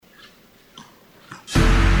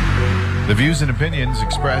The views and opinions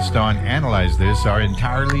expressed on Analyze This are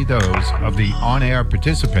entirely those of the on-air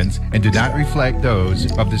participants and do not reflect those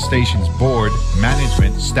of the station's board,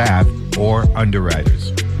 management, staff, or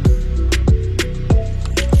underwriters.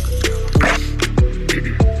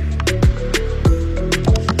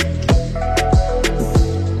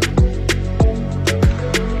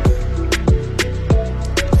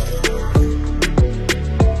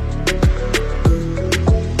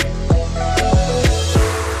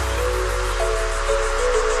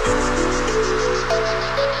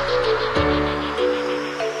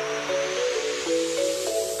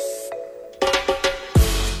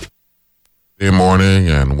 Good morning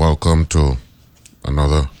and welcome to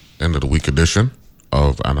another end of the week edition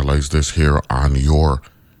of Analyze This here on your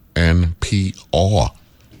NPR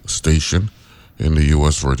station in the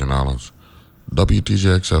U.S. Virgin Islands.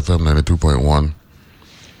 WTJX FM 92.1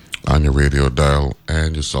 on your radio dial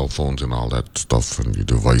and your cell phones and all that stuff and your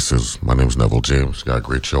devices. My name is Neville James. Got a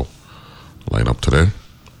great show line up today.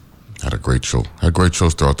 Had a great show. Had great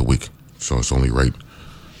shows throughout the week. So it's only right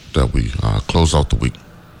that we close out the week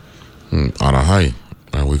on a high.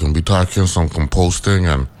 And we're going to be talking some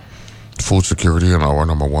composting and food security in hour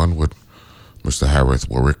number one with Mr. Harith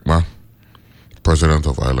Warikma, President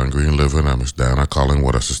of Island Green Living, and Ms. Diana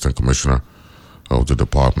Collingwood, Assistant Commissioner of the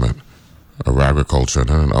Department of Agriculture. And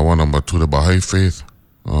then in hour number two, the Baha'i Faith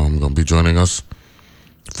going to be joining us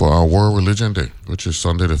for our World Religion Day, which is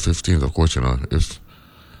Sunday the 15th. Of course, you know, if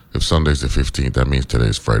Sunday's the 15th, that means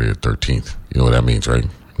today's Friday the 13th. You know what that means, right?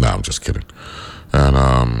 Nah, I'm just kidding.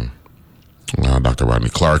 And Dr. Rodney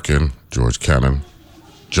Clarkin, George Cannon,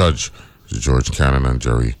 Judge George Cannon, and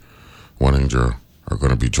Jerry Wenninger are going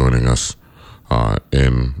to be joining us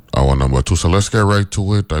in hour number two. So let's get right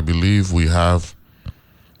to it. I believe we have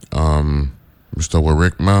Mr.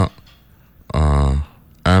 Warikma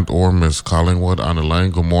and or Ms. Collingwood on the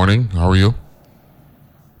line. Good morning. How are you?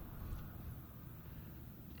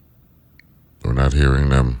 We're not hearing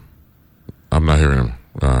them. I'm not hearing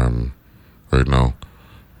them right now.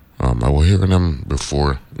 I was hearing them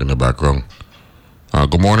before in the background.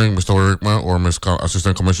 Good morning, Mr. Warikma or Ms.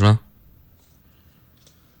 Assistant Commissioner.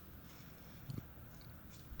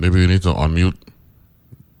 Maybe you need to unmute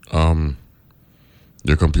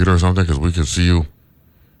your computer or something because we can see you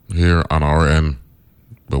here on our end,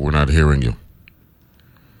 but we're not hearing you.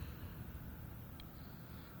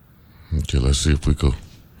 Okay, let's see if we could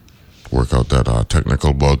work out that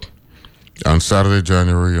technical bug. On Saturday,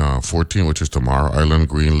 January 14, which is tomorrow, Island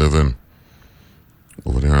Green Living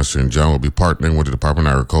over there in St. John will be partnering with the Department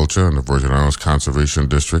of Agriculture and the Virgin Islands Conservation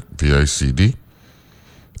District, VICD,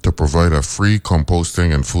 to provide a free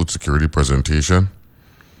composting and food security presentation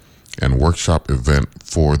and workshop event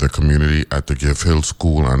for the community at the Giff Hill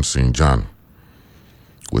School on St. John.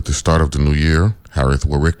 With the start of the new year, Harith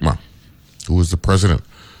Warikma, who is the president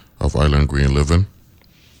of Island Green Living,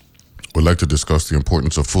 would like to discuss the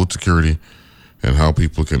importance of food security and how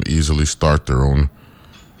people can easily start their own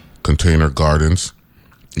container gardens,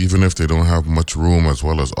 even if they don't have much room, as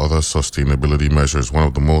well as other sustainability measures. One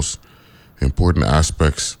of the most important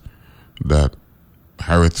aspects that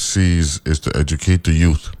Harith sees is to educate the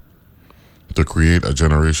youth to create a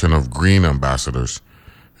generation of green ambassadors,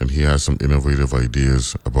 and he has some innovative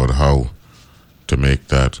ideas about how to make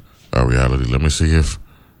that a reality. Let me see if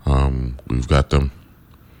we've got them.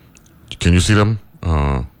 Can you see them,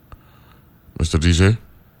 Mr. DJ?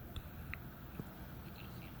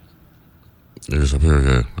 It is up here,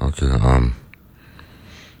 yeah. Okay.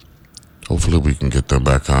 Hopefully we can get them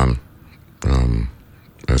back on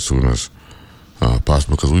as soon as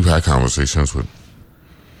possible, because we've had conversations with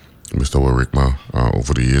Mr. Warikma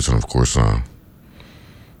over the years, and of course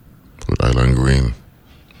with Island Green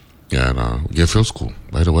and Giff Hill School.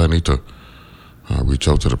 By the way, I need to reach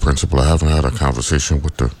out to the principal. I haven't had a conversation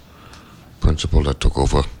with the principal that took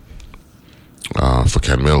over for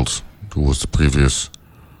Ken Mills, who was the previous,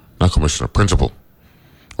 not commissioner, principal,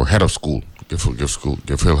 or head of school. Giff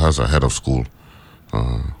Hill has a head of school.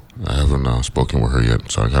 I haven't spoken with her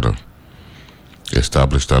yet, so I got to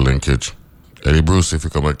establish that linkage. Eddie Bruce, if you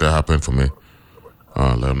can make that happen for me,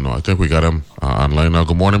 let him know. I think we got him online now.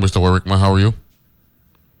 Good morning, Mr. Warikma. How are you?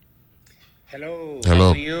 Hello.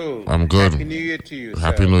 Hello. How are you? I'm good. Happy New Year to you.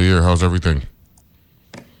 Happy New Year. How's everything?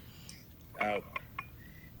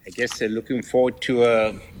 I guess looking forward to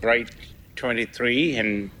a bright 23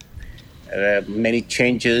 and many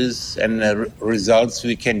changes and results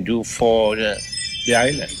we can do for the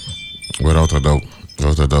island. Without a doubt.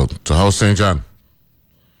 So how's St. John?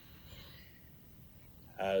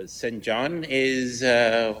 St. John is,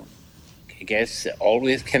 I guess,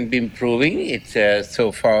 always can be improving. It's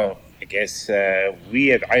so far I guess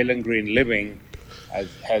we at Island Green Living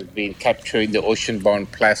has been capturing the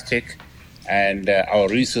ocean-bound plastic, and our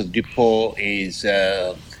resource depot is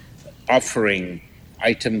offering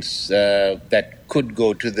items that could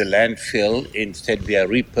go to the landfill. Instead, we are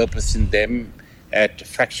repurposing them at a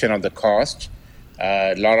fraction of the cost.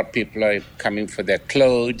 A lot of people are coming for their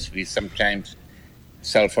clothes. We sometimes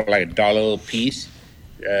sell for like $1 a piece.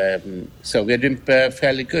 So we're doing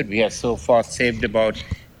fairly good. We have so far saved about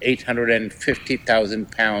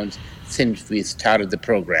 850,000 pounds since we started the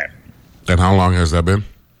program. And how long has that been?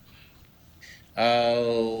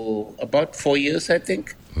 About 4 years, I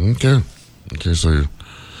think. Okay, so you,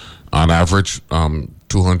 on average,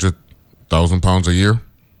 200,000 pounds a year?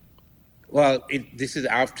 Well, this is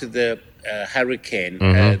after the hurricane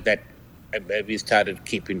that we started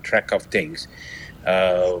keeping track of things.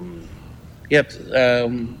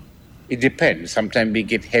 It depends. Sometimes we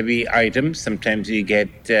get heavy items. Sometimes we get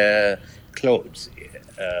clothes,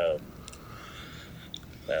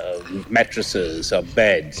 mattresses or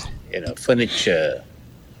beds, furniture,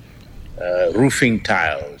 roofing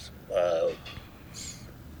tiles,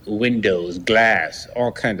 windows, glass,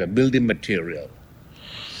 all kinds of building material.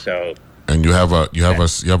 So. And you have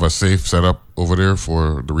a safe set up over there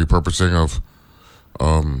for the repurposing of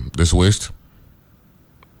this waste?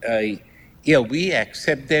 Yeah, we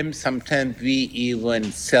accept them. Sometimes we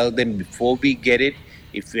even sell them before we get it,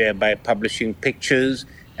 if we are by publishing pictures,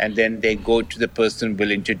 and then they go to the person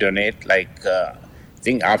willing to donate. Like I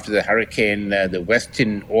think after the hurricane, the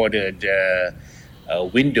Westin ordered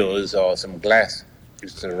windows or some glass.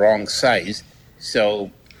 It's the wrong size, so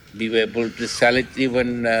we were able to sell it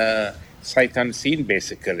even sight unseen.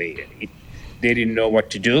 Basically, they didn't know what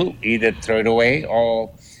to do, either throw it away or.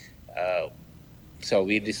 So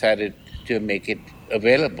we decided to make it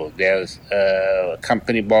available. There's a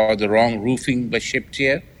company bought the wrong roofing, was shipped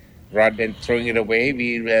here. Rather than throwing it away,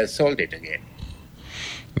 we sold it again.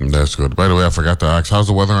 That's good. By the way, I forgot to ask, how's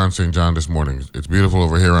the weather on St. John this morning? It's beautiful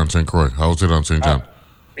over here on St. Croix. How's it on St. John?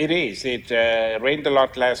 It is. It rained a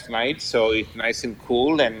lot last night, so it's nice and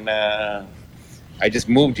cool. And I just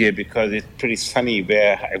moved here because it's pretty sunny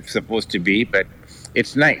where I'm supposed to be, but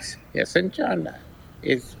it's nice. Yeah, St. John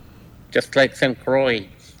is just like St. Croix,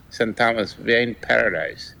 St. Thomas. We're in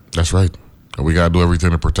paradise. That's right. We got to do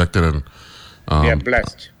everything to protect it, and we are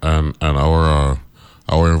blessed. And our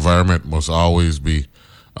environment must always be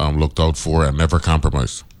looked out for and never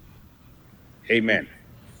compromised. Amen.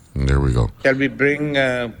 And there we go. Shall we bring?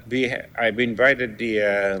 I've invited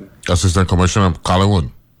the Assistant Commissioner Colin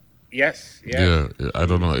Wood. Yes. Yeah. I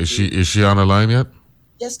don't know. Is she on the line yet?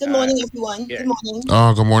 Yes. Good morning, everyone. Yeah. Good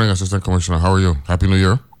morning. Good morning, Assistant Commissioner. How are you? Happy New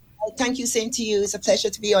Year. Thank you. Same to you. It's a pleasure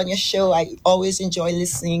to be on your show. I always enjoy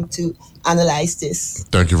listening to Analyze This.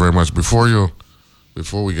 Thank you very much. Before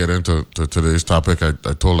we get into today's topic, I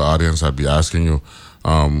told the audience I'd be asking you.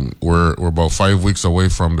 We're about 5 weeks away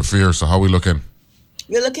from the fair, so how are we looking?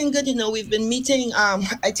 We're looking good. We've been meeting.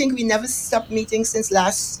 I think we never stopped meeting since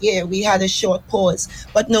last year. We had a short pause,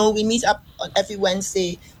 but no, we meet up every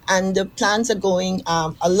Wednesday, and the plans are going.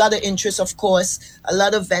 A lot of interest, of course. A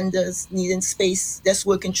lot of vendors needing space. Just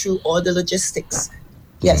working through all the logistics.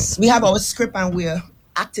 Yes, we have our script, and we're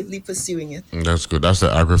actively pursuing it. That's good. That's the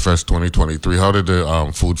AgriFest 2023. How did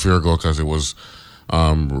the food fair go? Because it was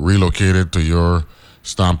relocated to your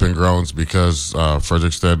stomping grounds because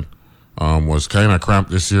Frederiksted was kind of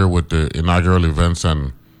cramped this year with the inaugural events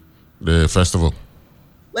and the festival.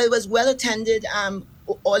 Well, it was well attended.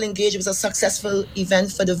 All engaged. It was a successful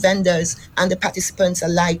event for the vendors and the participants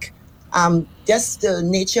alike. Just the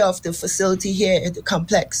nature of the facility here at the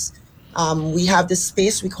complex. We have the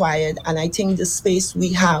space required, and I think the space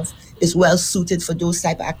we have is well suited for those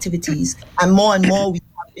type of activities. And more we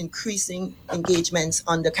have increasing engagements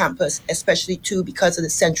on the campus, especially too because of the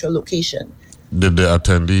central location. Did the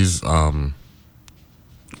attendees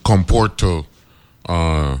comport to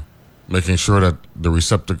making sure that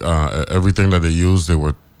the everything that they used, they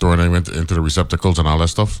were throwing them into the receptacles and all that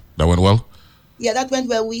stuff? That went well? Yeah, that went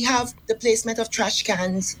well. We have the placement of trash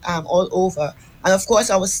cans all over. And of course,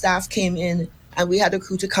 our staff came in and we had a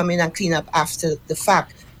crew to come in and clean up after the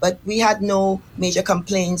fact. But we had no major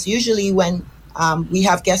complaints. Usually when we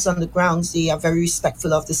have guests on the grounds, they are very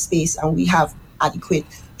respectful of the space, and we have adequate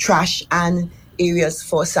trash and areas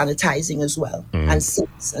for sanitizing as well, and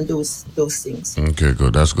sinks and those things. Okay,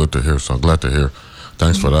 good. That's good to hear. So I'm glad to hear.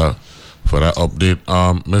 Thanks for that update.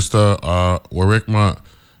 Mr. Warikma,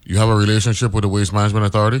 you have a relationship with the Waste Management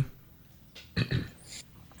Authority?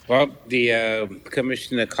 Well, the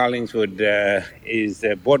Commissioner Collingswood is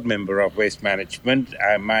a board member of Waste Management.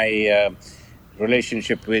 My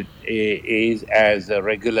relationship with is as a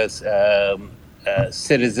regular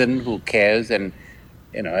citizen who cares. And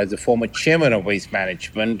as a former chairman of Waste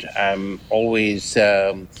Management, I'm always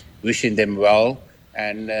wishing them well.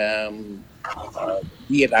 And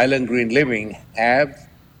we at Island Green Living have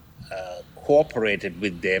cooperated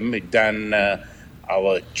with them. We've done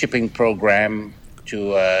our chipping program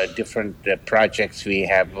to different projects. We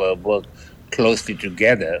have worked closely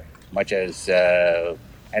together, much as,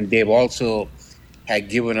 and they've also had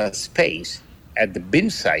given us space at the bin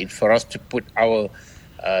site for us to put our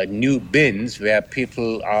new bins where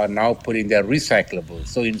people are now putting their recyclables.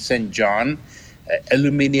 So in St. John,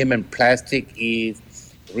 aluminum and plastic is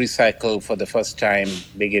recycled for the first time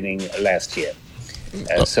beginning last year.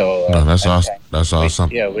 That's awesome. That's awesome.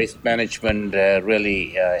 Waste Management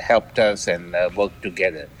really helped us and worked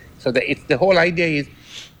together. So the whole idea is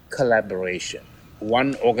collaboration.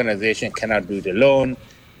 One organization cannot do it alone.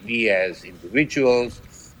 We as individuals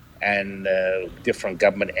and different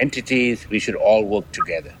government entities, we should all work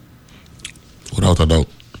together. Without a doubt.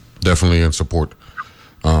 Definitely in support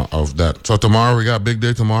of that. So tomorrow, we got a big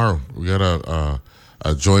day tomorrow. We got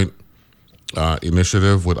a joint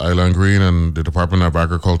initiative with Island Green and the Department of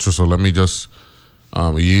Agriculture. So let me just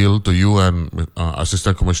yield to you and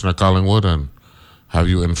Assistant Commissioner Collingwood and have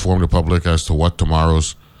you inform the public as to what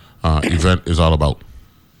tomorrow's event is all about.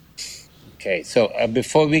 Okay, so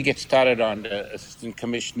before we get started on the Assistant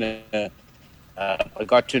Commissioner, I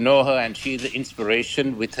got to know her, and she's an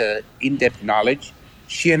inspiration with her in-depth knowledge.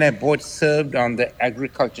 She and I both served on the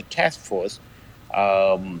Agriculture Task Force,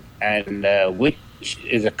 and which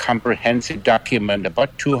is a comprehensive document,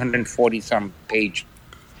 about 240-some page.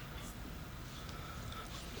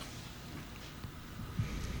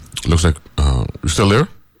 Looks like you still there?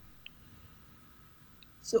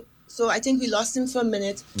 So I think we lost him for a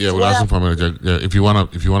minute. Yeah, we lost him for a minute. Yeah, if you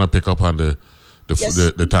wanna pick up on the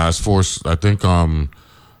task force, I think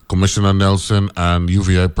Commissioner Nelson and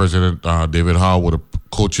UVI President David Howe were the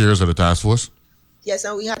co-chairs of the task force. Yes,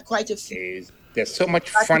 and we had quite a few. There's so much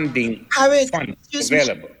funding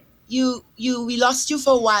available. We lost you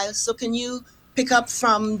for a while, so can you pick up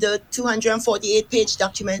from the 248-page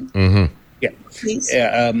document? Mm-hmm. Yeah, please.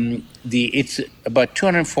 It's about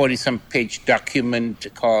 240-some page document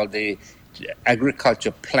called the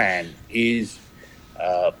Agriculture Plan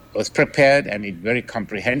was prepared, and it's very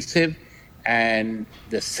comprehensive. And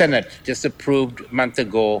the Senate just approved a month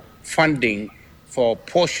ago funding for a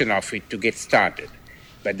portion of it to get started.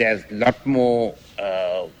 But there's a lot more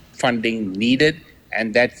funding needed,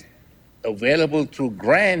 and that's available through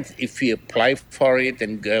grants if we apply for it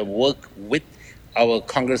and work with our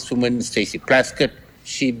Congresswoman Stacey Plaskett.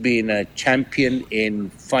 She's been a champion in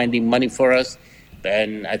finding money for us,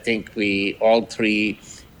 and I think we all three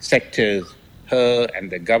sectors, her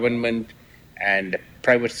and the government and the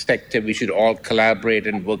private sector, we should all collaborate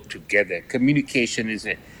and work together. Communication is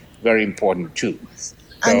very important too.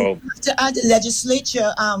 And to add, the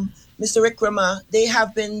legislature, Mr. Wickrama, they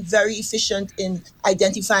have been very efficient in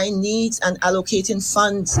identifying needs and allocating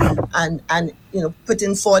funds and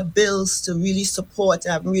putting forward bills to really support.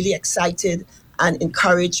 I'm really excited and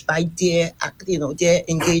encouraged by their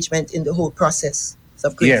engagement in the whole process.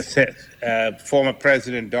 Yes, former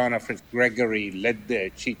President Donna Fitz-Gregory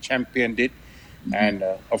she championed it, and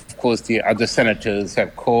of course the other senators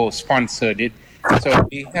have co-sponsored it. So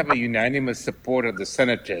we have a unanimous support of the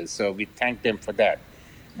senators, so we thank them for that.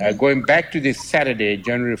 Going back to this Saturday,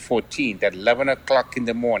 January 14th, at 11 o'clock in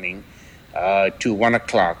the morning to 1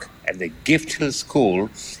 o'clock at the Gift Hill School,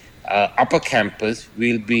 Upper Campus,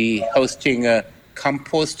 we'll be hosting a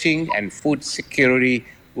composting and food security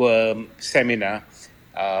seminar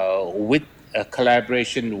with a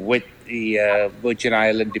collaboration with the Virgin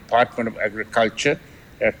Island Department of Agriculture,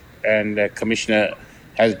 and Commissioner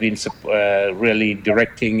has been really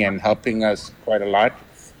directing and helping us quite a lot,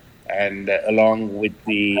 and along with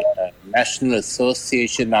the National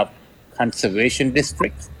Association of Conservation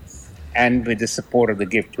Districts and with the support of the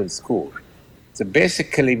Gift Hill School. So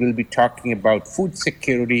basically, we'll be talking about food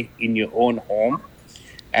security in your own home,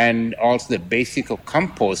 and also the basic of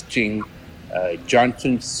composting,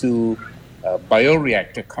 Johnson Sioux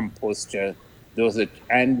bioreactor composter,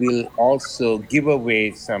 and we'll also give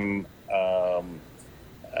away some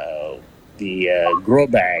the grow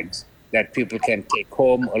bags that people can take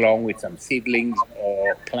home, along with some seedlings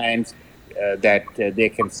or plants that they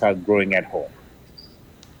can start growing at home.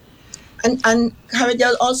 And Harry,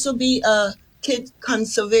 there'll also be a kid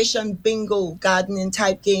conservation bingo gardening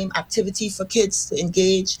type game activity for kids to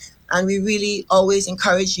engage. And we really always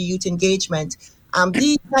encourage the youth engagement.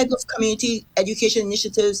 These type of community education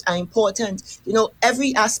initiatives are important,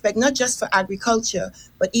 every aspect, not just for agriculture,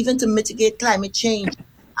 but even to mitigate climate change.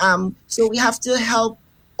 So we have to help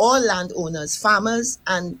all landowners, farmers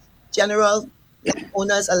and general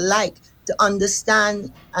owners alike, to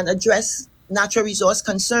understand and address natural resource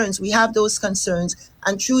concerns. We have those concerns,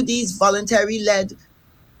 and through these voluntary-led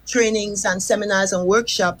trainings and seminars and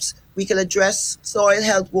workshops, we can address soil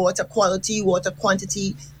health, water quality, water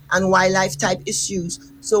quantity, and wildlife type issues.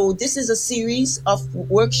 So this is a series of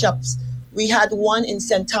workshops. We had one in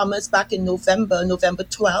St. Thomas back in November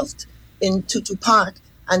 12th in Tutu Park,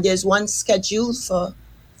 and there's one scheduled for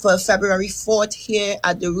February 4th here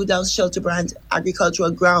at the Rudolph Schultebrand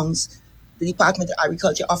Agricultural Grounds, the Department of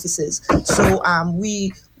Agriculture offices. So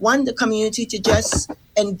we want the community to just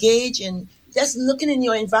engage in just looking in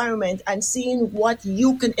your environment and seeing what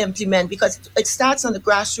you can implement, because it starts on the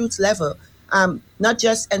grassroots level, not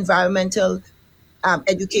just environmental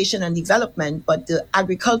education and development, but the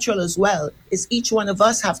agricultural as well. Is each one of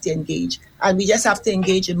us have to engage, and we just have to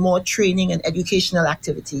engage in more training and educational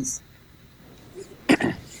activities.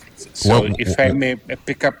 So if I may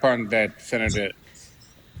pick up on that, Senator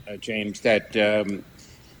James, that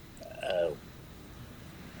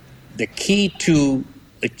the key to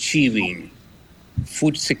achieving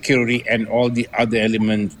food security and all the other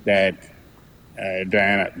elements that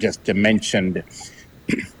Diana just mentioned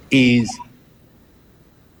is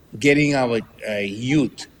getting our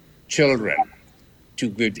youth, children, to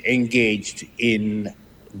get engaged in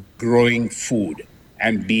growing food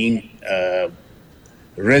and being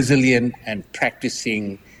resilient and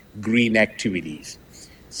practicing green activities.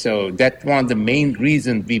 So that's one of the main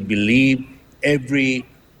reasons we believe every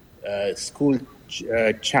school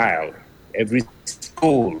child, every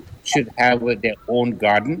school should have their own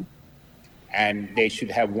garden, and they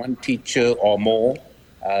should have one teacher or more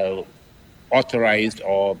authorized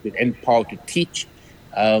or empowered to teach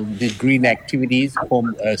the green activities,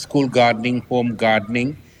 school gardening, home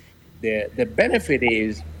gardening. The benefit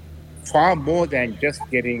is far more than just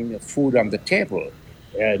getting food on the table.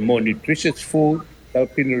 More nutritious food,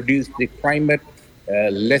 helping reduce the climate,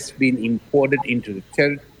 less being imported into the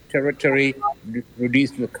territory,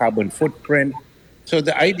 reducing the carbon footprint. So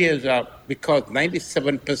the ideas are, because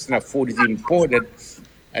 97% of food is imported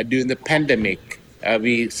during the pandemic,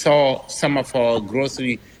 we saw some of our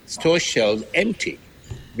grocery store shelves empty.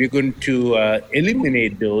 We're going to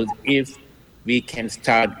eliminate those if we can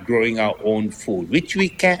start growing our own food, which we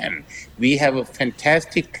can. We have a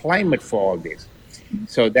fantastic climate for all this.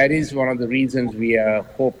 So that is one of the reasons we are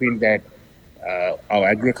hoping that our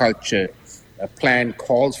agriculture plan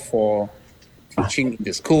calls for teaching in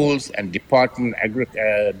the schools and Department of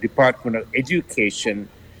Education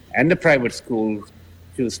and the private schools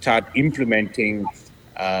to start implementing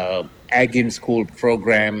ag in school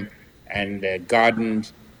program and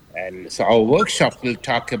gardens. And so our workshop will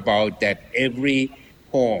talk about that every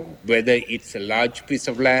home, whether it's a large piece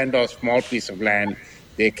of land or a small piece of land,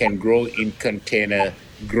 they can grow in container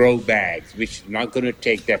grow bags, which is not going to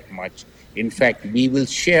take that much. In fact, we will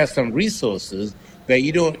share some resources where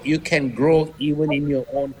you can grow even in your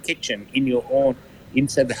own kitchen, in your own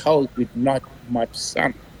inside the house with not much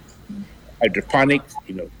sun. Hydroponics,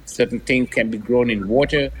 certain things can be grown in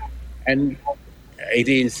water, and it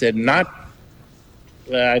is not.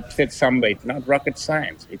 I've said somewhere, it's not rocket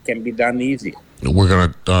science. It can be done easy. We're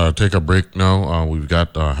going to take a break now. We've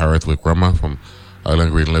got Harriet Wickrama from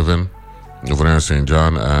Island Green Living over there in St.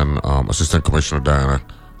 John, and Assistant Commissioner Diana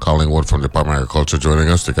Collingwood from the Department of Agriculture joining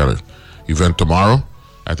us. They got an event tomorrow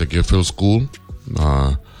at the Giffhill School,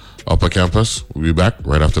 Upper Campus. We'll be back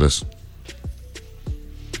right after this.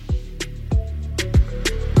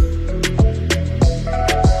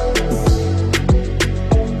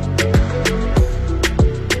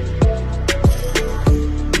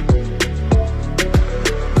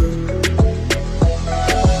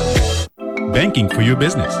 Banking for your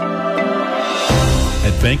business.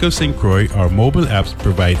 At Bank of St. Croix, our mobile apps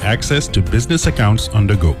provide access to business accounts on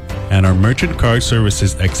the go, and our merchant card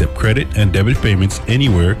services accept credit and debit payments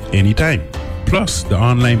anywhere, anytime. Plus, the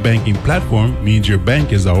online banking platform means your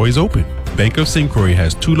bank is always open. Bank of St. Croix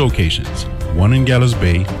has 2 locations, one in Gallows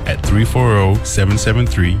Bay at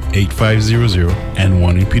 340-773-8500 and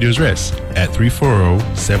one in Peters Rest at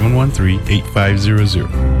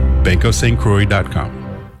 340-713-8500. bankofstcroix.com.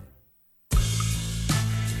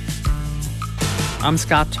 I'm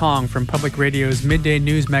Scott Tong from Public Radio's Midday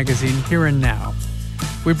News Magazine, Here and Now.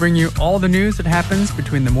 We bring you all the news that happens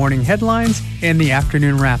between the morning headlines and the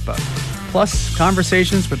afternoon wrap-up, plus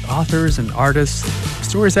conversations with authors and artists,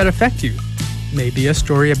 stories that affect you, maybe a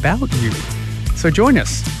story about you. So join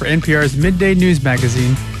us for NPR's Midday News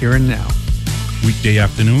Magazine, Here and Now. Weekday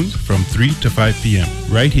afternoons from 3 to 5 p.m.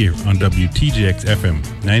 right here on WTJX FM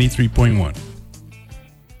 93.1.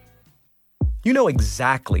 You know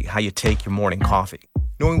exactly how you take your morning coffee.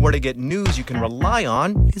 Knowing where to get news you can rely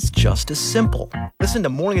on is just as simple. Listen to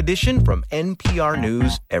Morning Edition from NPR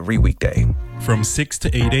News every weekday. From 6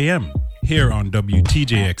 to 8 a.m. here on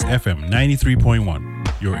WTJX FM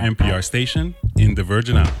 93.1, your NPR station in the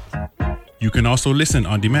Virgin Islands. You can also listen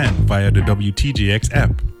on demand via the WTJX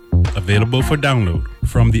app, available for download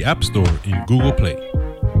from the App Store in Google Play.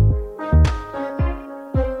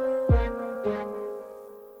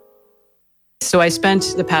 So I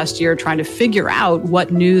spent the past year trying to figure out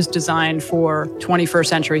what news designed for 21st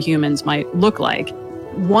century humans might look like.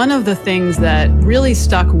 One of the things that really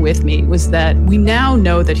stuck with me was that we now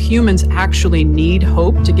know that humans actually need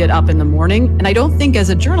hope to get up in the morning. And I don't think as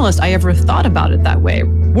a journalist I ever thought about it that way.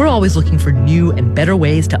 We're always looking for new and better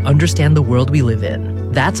ways to understand the world we live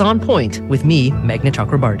in. That's On Point with me, Meghna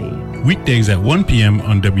Chakrabarti. Weekdays at 1 p.m.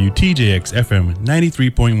 on WTJX FM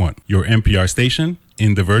 93.1, your NPR station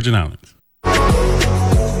in the Virgin Islands.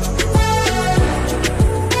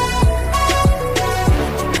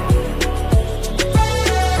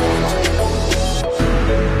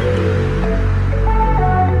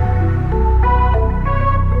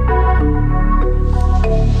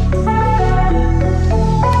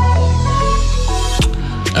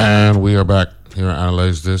 And we are back here to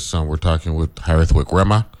analyze this. We're talking with Harith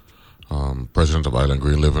Wickrema, President of Island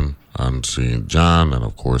Green Living on St. John, and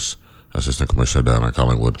of course, Assistant Commissioner Diana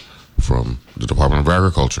Collingwood from the Department of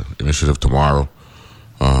Agriculture. Initiative tomorrow.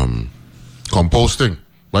 Composting.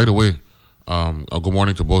 By the way, good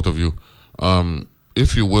morning to both of you.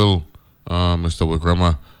 If you will, Mr.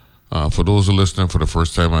 Wickrema, for those who are listening for the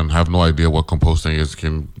first time and have no idea what composting is,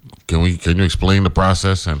 can you explain the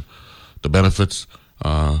process and the benefits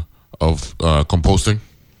of composting?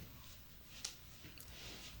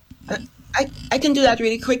 I can do that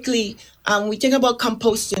really quickly. We think about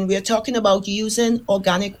composting. We are talking about using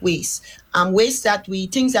organic waste, things that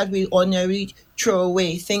we ordinarily throw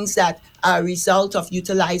away, things that are a result of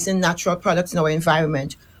utilizing natural products in our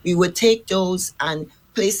environment. We would take those and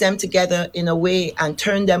place them together in a way and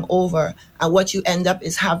turn them over. And what you end up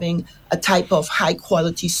is having a type of high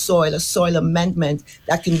quality soil, a soil amendment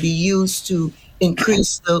that can be used to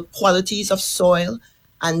increase the qualities of soil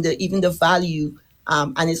and even the value.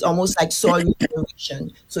 And it's almost like soil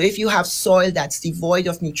regeneration. So if you have soil that's devoid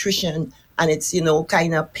of nutrition and it's,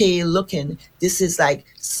 kind of pale looking, this is like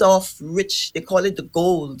soft, rich, they call it the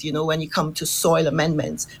gold, when you come to soil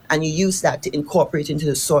amendments, and you use that to incorporate into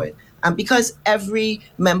the soil. And because every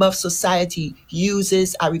member of society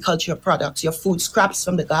uses agricultural products, your food scraps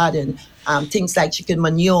from the garden, things like chicken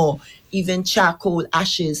manure, even charcoal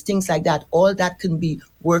ashes, things like that, all that can be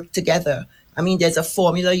worked together. I mean, there's a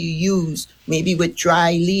formula you use, maybe with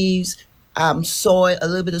dry leaves, soil, a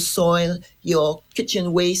little bit of soil, your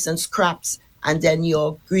kitchen waste and scraps, and then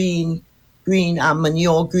your green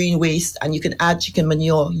manure, green waste, and you can add chicken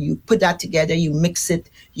manure. You put that together, you mix it,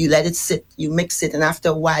 you let it sit, you mix it, and after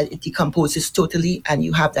a while it decomposes totally, and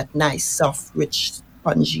you have that nice, soft, rich,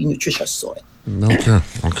 spongy, nutritious soil. Okay.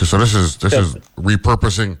 So this is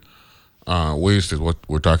repurposing waste is what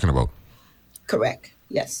we're talking about. Correct.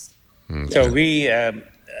 Yes. Okay. So we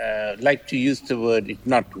like to use the word, it's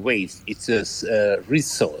not waste, it's a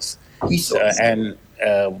resource. And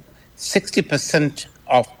 60%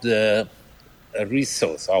 of the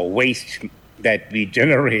resource or waste that we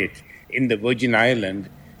generate in the Virgin Island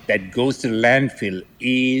that goes to landfill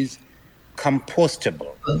is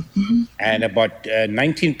compostable. Mm-hmm. And about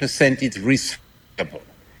 19% is recyclable.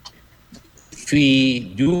 If we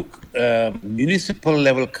do municipal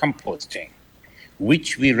level composting,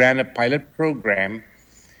 which we ran a pilot program,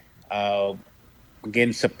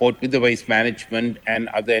 again, support with the waste management and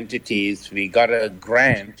other entities. We got a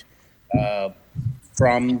grant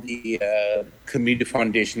from the Community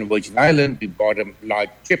Foundation of Virgin Island. We bought a large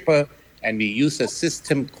chipper, and we use a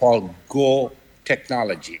system called Go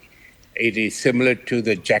technology. It is similar to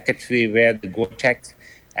the jackets we wear, the Gore-Tex,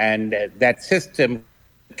 and that system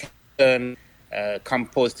can turn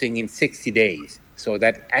composting in 60 days. So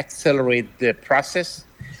that accelerates the process.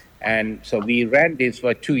 And so we ran this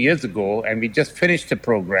for 2 years ago, and we just finished the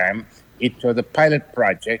program. It was a pilot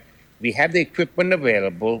project. We have the equipment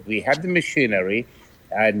available. We have the machinery.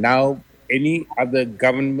 Now any other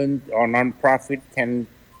government or nonprofit can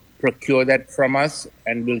procure that from us,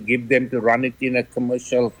 and we'll give them to run it in a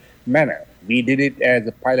commercial manner. We did it as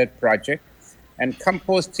a pilot project. And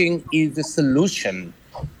composting is the solution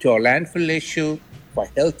to our landfill issue, for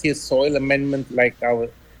healthier soil amendment like our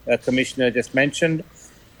Commissioner just mentioned.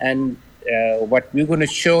 And what we're going to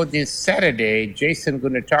show this Saturday, Jason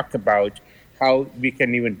going to talk about how we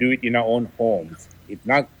can even do it in our own homes.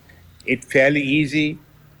 It's fairly easy.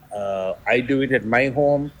 I do it at my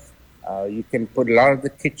home. You can put a lot of the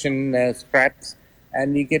kitchen scraps,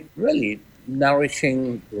 and you get really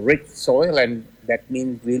nourishing, rich soil, and that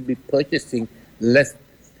means we'll be purchasing less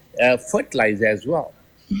fertilizer as well.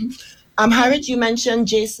 Harriet, you mentioned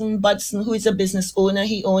Jason Budson, who is a business owner.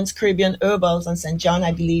 He owns Caribbean Herbals on St. John,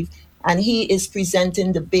 I believe, and he is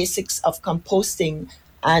presenting the basics of composting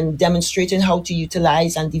and demonstrating how to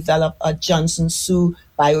utilize and develop a Johnson Su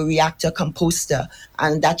bioreactor composter.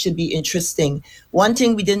 And that should be interesting. One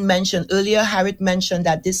thing we didn't mention earlier, Harriet mentioned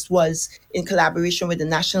that this was in collaboration with the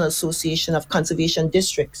National Association of Conservation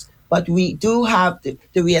Districts. But we do have the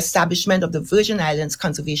reestablishment of the Virgin Islands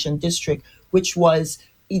Conservation District, which was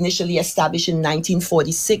initially established in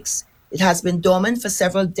 1946. It has been dormant for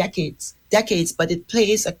several decades, but it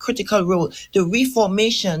plays a critical role. The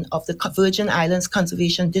reformation of the Virgin Islands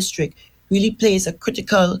Conservation District really plays a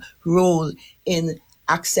critical role in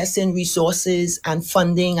accessing resources and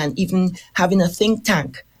funding, and even having a think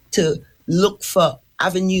tank to look for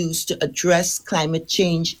avenues to address climate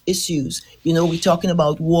change issues. You know, we're talking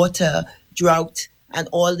about water, drought, and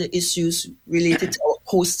all the issues related to our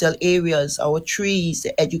coastal areas, our trees,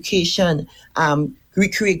 the education,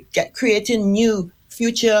 creating new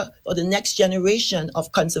future or the next generation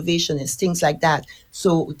of conservationists, things like that.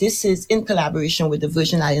 So this is in collaboration with the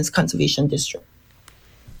Virgin Islands Conservation District.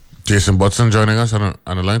 Jason Budson joining us on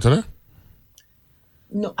the line today?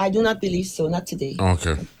 No, I do not believe so, not today.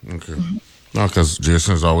 Okay. No, because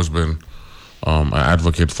Jason has always been an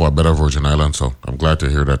advocate for a better Virgin Islands, so I'm glad to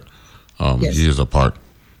hear that Yes. he is a part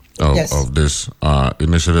of this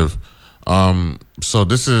initiative. So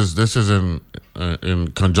this is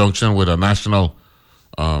in conjunction with a national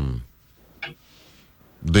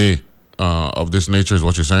day of this nature, is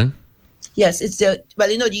what you're saying? Yes, it's the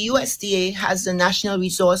USDA has the National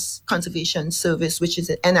Resource Conservation Service, which is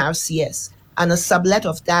the NRCS, and a sublet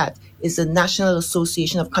of that is the National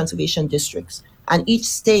Association of Conservation Districts. And each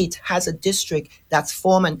state has a district that's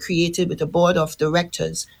formed and created with a board of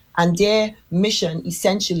directors, and their mission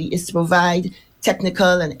essentially is to provide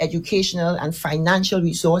technical and educational and financial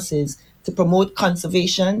resources to promote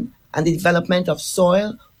conservation and the development of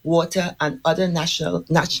soil, water, and other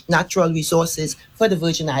natural resources for the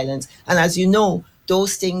Virgin Islands. And as you know,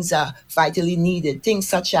 those things are vitally needed. Things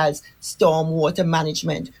such as storm water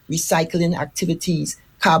management, recycling activities,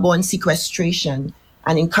 carbon sequestration,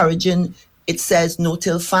 and encouraging, it says,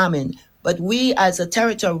 no-till farming. But we as a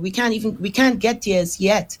territory, we can't get there as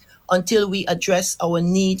yet until we address our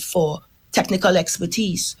need for technical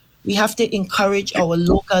expertise. We have to encourage our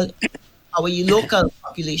local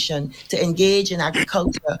population to engage in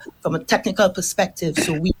agriculture from a technical perspective,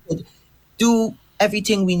 so we could do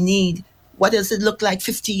everything we need. What does it look like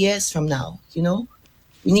 50 years from now? You know,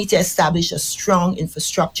 we need to establish a strong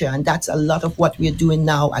infrastructure, and that's a lot of what we're doing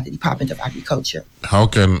now at the Department of Agriculture. How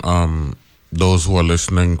can those who are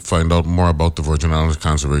listening find out more about the Virgin Islands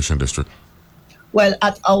Conservation District? Well,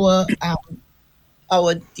 at our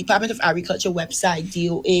Department of Agriculture website,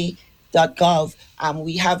 doa.gov,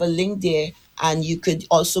 we have a link there, and you could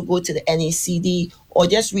also go to the NACD or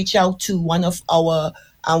just reach out to one of our,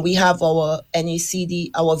 we have our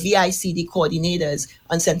NACD, our VICD coordinators.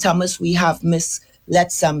 On St. Thomas, we have Miss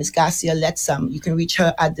Garcia Letsam. You can reach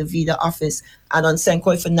her at the VIDA office. And on St.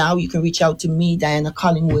 Croix, for now, you can reach out to me, Diana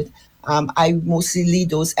Collingwood. I mostly lead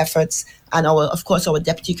those efforts, and our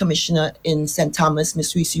Deputy Commissioner in St. Thomas,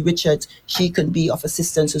 Ms. Reese Richards, she can be of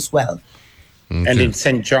assistance as well. Okay. And in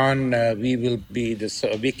St. John, we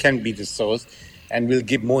can be the source, and we'll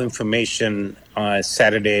give more information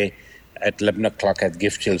Saturday at 11 o'clock at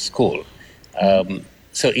Gift Hill School.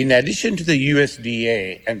 So in addition to the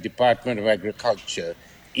USDA and Department of Agriculture,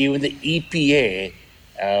 even the EPA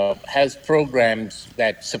has programs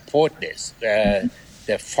that support this.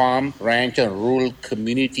 The Farm, Ranch, and Rural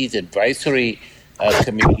Communities Advisory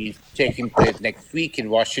Committee taking place next week in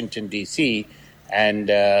Washington, D.C., and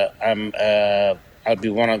I'll be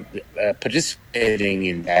one of participating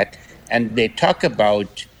in that. And they talk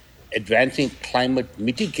about advancing climate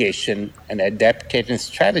mitigation and adaptation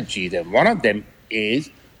strategies. And one of them is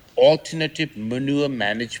alternative manure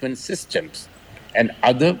management systems and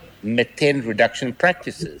other methane reduction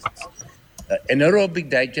practices. Anaerobic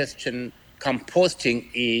digestion composting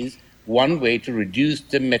is one way to reduce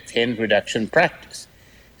the methane reduction practice.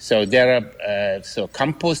 So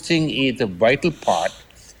composting is a vital part,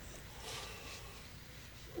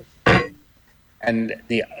 and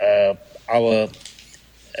our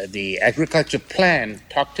the agriculture plan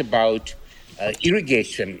talked about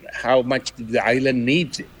irrigation, how much the island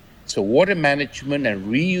needs it. So water management and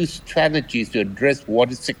reuse strategies to address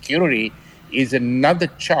water security is another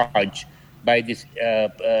charge by this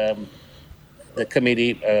the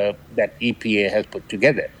committee that EPA has put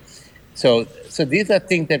together. So these are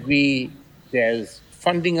things that there's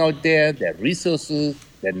funding out there, there are resources,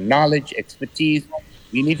 there's knowledge, expertise.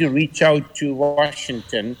 We need to reach out to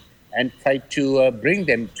Washington and try to bring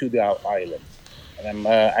them to our island. And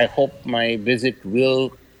I hope my visit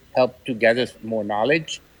will help to gather more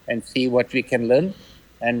knowledge and see what we can learn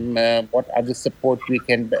and what other support we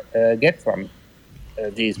can get from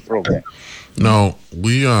these programs. Now,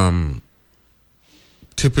 we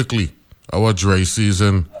typically, our dry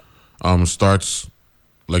season starts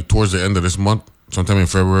like towards the end of this month, sometime in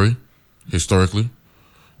February, historically.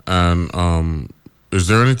 And is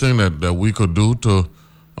there anything that we could do to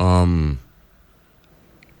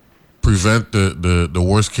prevent the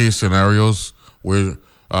worst case scenarios where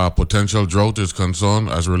potential drought is concerned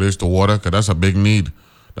as it relates to water? Because that's a big need.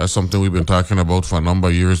 That's something we've been talking about for a number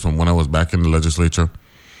of years from when I was back in the legislature.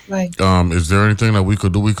 Right. Is there anything that we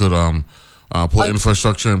could do? We could put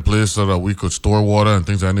infrastructure in place so that we could store water and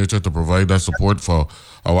things of that nature to provide that support for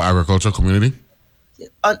our agricultural community?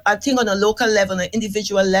 I think on a local level, an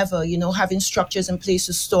individual level, having structures in place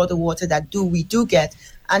to store the water that we do get.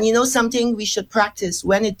 And something we should practice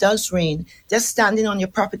when it does rain, just standing on your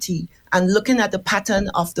property and looking at the pattern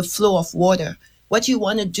of the flow of water. What you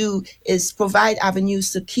want to do is provide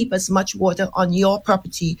avenues to keep as much water on your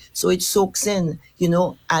property so it soaks in,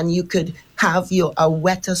 and you could have a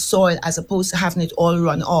wetter soil as opposed to having it all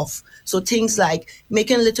run off. So things like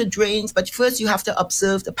making little drains, but first you have to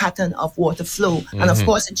observe the pattern of water flow. Mm-hmm. And of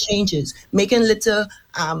course it changes. Making little,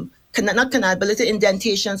 not canal, but little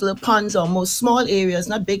indentations, little ponds, or most small areas,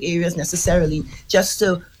 not big areas necessarily, just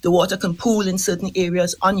so the water can pool in certain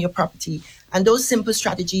areas on your property. And those simple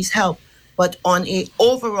strategies help. But on an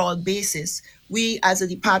overall basis, we as a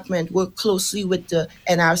department work closely with the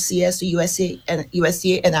NRCS, the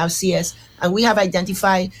USDA, NRCS, and we have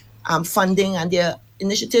identified funding and their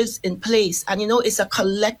initiatives in place. And, it's a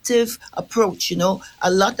collective approach, a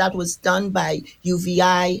lot that was done by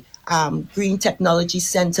UVI, Green Technology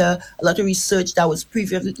Center, a lot of research that was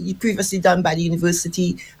previously done by the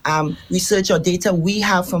university, research or data we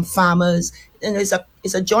have from farmers. And it's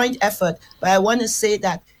a joint effort. But I want to say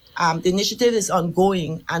that the initiative is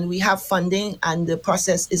ongoing and we have funding and the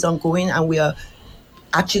process is ongoing and we are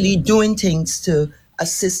actually doing things to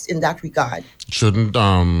assist in that regard. Shouldn't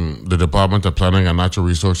the Department of Planning and Natural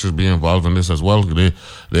Resources be involved in this as well? They've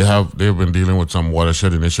been dealing with some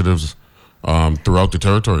watershed initiatives throughout the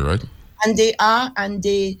territory, right? And they are.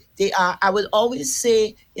 I would always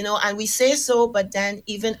say, and we say so, but then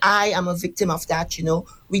even I am a victim of that,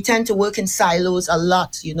 We tend to work in silos a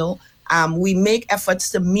lot, we make efforts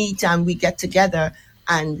to meet and we get together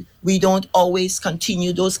and we don't always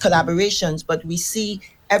continue those collaborations, but we see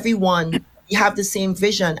everyone, we have the same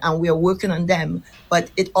vision and we are working on them.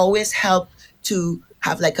 But it always helps to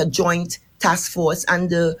have like a joint task force, and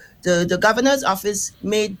the governor's office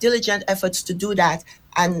made diligent efforts to do that.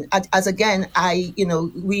 And as again,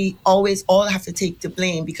 we always all have to take the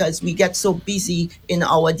blame because we get so busy in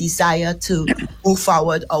our desire to move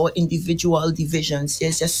forward our individual divisions.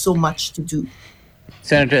 There's just so much to do.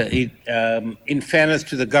 Senator, in fairness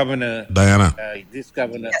to the governor, Diana, this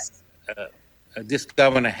governor, yes. This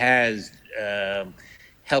governor has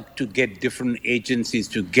helped to get different agencies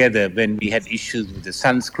together when we had issues with the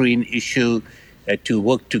sunscreen issue, to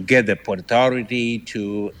work together, Port Authority,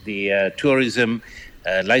 to the tourism.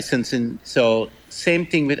 Licensing. So same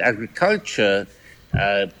thing with agriculture.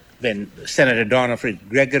 When Senator Donna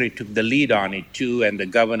Gregory took the lead on it too, and the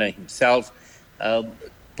governor himself,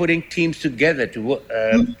 putting teams together to work,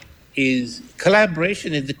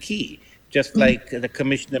 collaboration is the key. Just like the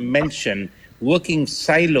commissioner mentioned, working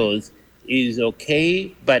silos is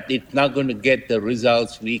okay, but it's not going to get the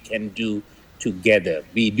results we can do together.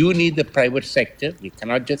 We do need the private sector. We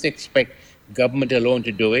cannot just expect government alone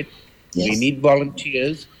to do it. Yes. We need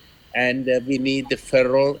volunteers, and we need the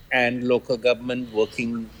federal and local government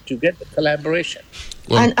working together, collaboration.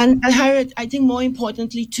 Well, and Harriet, I think more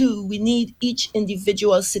importantly too, we need each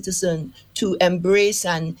individual citizen to embrace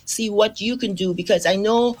and see what you can do, because I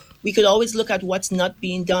know we could always look at what's not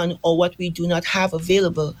being done or what we do not have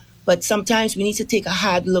available, but sometimes we need to take a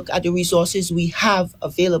hard look at the resources we have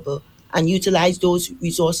available and utilize those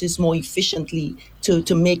resources more efficiently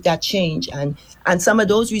to make that change. And some of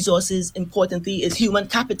those resources, importantly, is human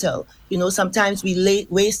capital. Sometimes we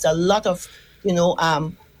waste a lot of,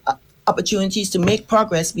 opportunities to make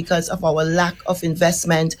progress because of our lack of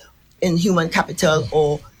investment in human capital,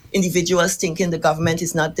 or individuals thinking the government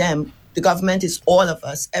is not them. The government is all of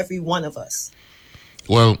us, every one of us.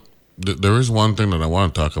 Well, there is one thing that I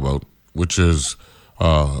want to talk about, which is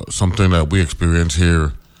something that we experience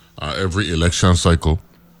here every election cycle,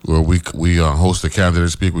 where we host a candidate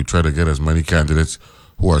speak. We try to get as many candidates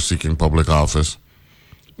who are seeking public office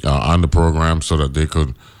on the program so that they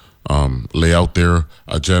could lay out their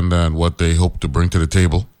agenda and what they hope to bring to the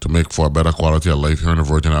table to make for a better quality of life here in the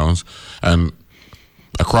Virgin Islands. And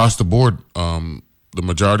across the board, the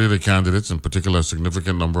majority of the candidates, in particular a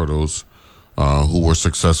significant number of those who were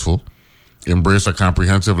successful, embrace a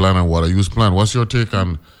comprehensive land and water use plan. What's your take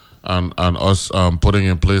on us putting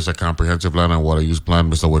in place a comprehensive land and water use plan,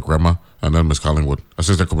 Mr. Wickrama, and then Ms. Collingwood,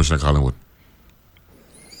 Assistant Commissioner Collingwood?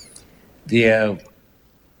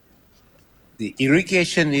 The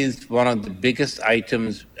irrigation is one of the biggest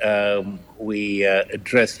items we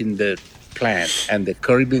address in the plan, and the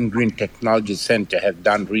Caribbean Green Technology Center have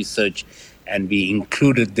done research, and we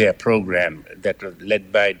included their program that was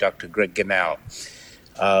led by Dr. Greg Ganal.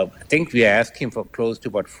 I think we are asking for close to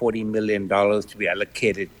about $40 million to be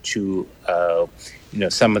allocated to,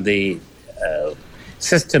 some of the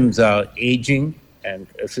systems are aging, and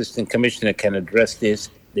Assistant Commissioner can address this,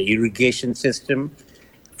 the irrigation system.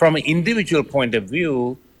 From an individual point of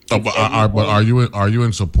view... but are you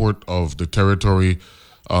in support of the territory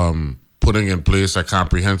putting in place a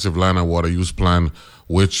comprehensive land and water use plan,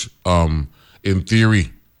 which in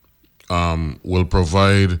theory will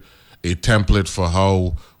provide a template for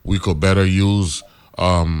how we could better use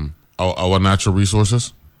our natural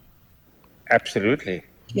resources? Absolutely.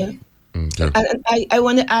 Yeah. Okay. And I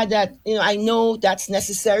want to add that, I know that's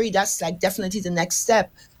necessary. That's like definitely the next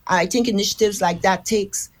step. I think initiatives like that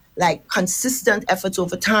takes like consistent efforts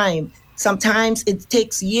over time. Sometimes it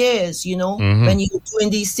takes years, when you're doing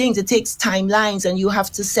these things, it takes timelines, and you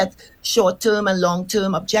have to set short-term and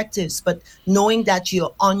long-term objectives. But knowing that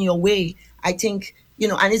you're on your way, I think,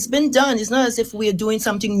 and it's been done. It's not as if we're doing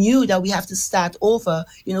something new that we have to start over.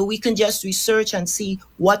 We can just research and see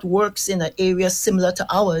what works in an area similar to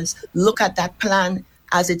ours, look at that plan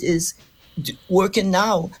as it is working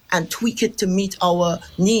now and tweak it to meet our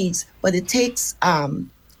needs. But it takes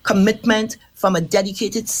commitment from a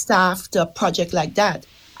dedicated staff to a project like that.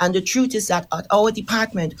 And the truth is that at our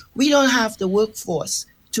department, we don't have the workforce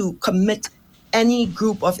to commit any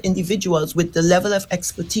group of individuals with the level of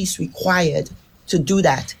expertise required to do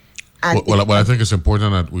that. And well, I think it's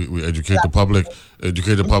important that we educate the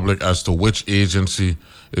public as to which agency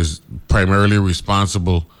is primarily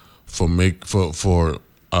responsible for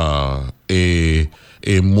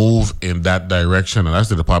a move in that direction, and that's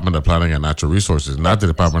the Department of Planning and Natural Resources, not the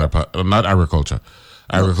Department of not Agriculture.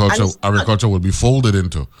 Agriculture would be folded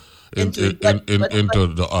into the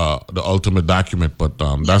ultimate document, but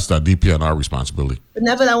that's the DPNR responsibility. But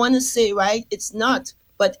Neville, I want to say, right, it's not.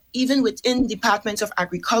 But even within departments of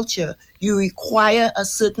agriculture, you require a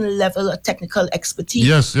certain level of technical expertise.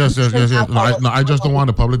 Yes. No, I just don't want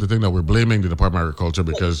the public to think that we're blaming the Department of Agriculture,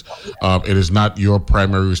 because it is not your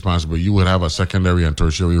primary responsibility. You would have a secondary and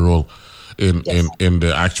tertiary role in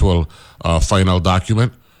the actual final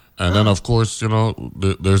document. And then, of course,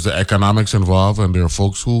 there's the economics involved, and there are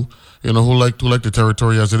folks who like the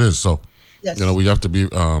territory as it is. So, we have to be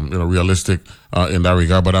realistic in that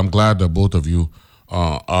regard. But I'm glad that both of you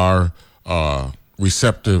are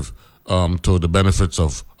receptive to the benefits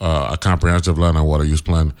of a comprehensive land and water use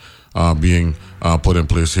plan being put in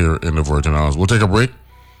place here in the Virgin Islands. We'll take a break,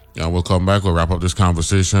 and we'll come back. We'll wrap up this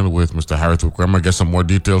conversation with Mr. Harith Wickrama, get some more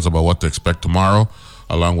details about what to expect tomorrow,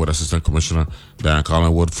 along with Assistant Commissioner Dan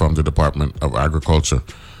Collingwood from the Department of Agriculture.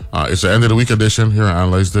 It's the end of the week edition here on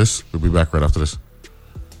Analyze This. We'll be back right after this.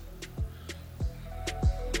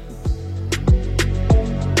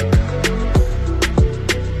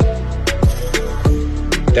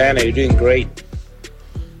 Diana, you're doing great.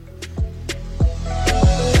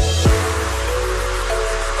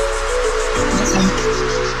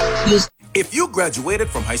 If you graduated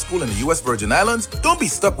from high school in the U.S. Virgin Islands, don't be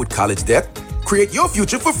stuck with college debt. Create your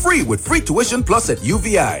future for free with Free Tuition Plus at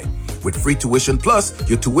UVI. With Free Tuition Plus,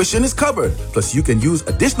 your tuition is covered. Plus, you can use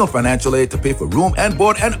additional financial aid to pay for room and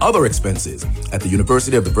board and other expenses. At the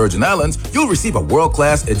University of the Virgin Islands, you'll receive a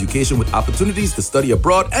world-class education with opportunities to study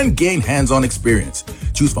abroad and gain hands-on experience.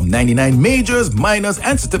 Choose from 99 majors, minors,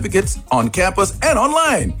 and certificates on campus and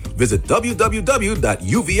online. Visit www.uvi.edu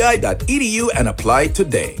and apply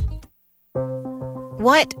today.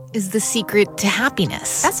 What is the secret to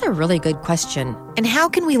happiness? That's a really good question. And how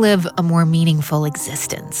can we live a more meaningful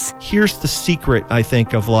existence? Here's the secret, I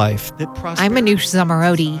think, of life. I'm Manoush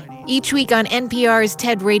Zamarodi. Each week on NPR's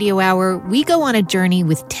TED Radio Hour, we go on a journey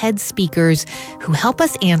with TED speakers who help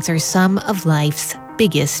us answer some of life's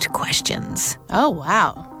biggest questions. Oh,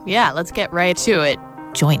 wow. Yeah, let's get right to it.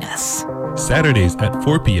 Join us. Saturdays at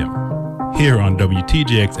 4 p.m. here on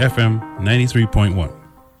WTJX FM 93.1.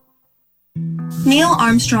 Neil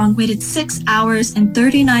Armstrong waited 6 hours and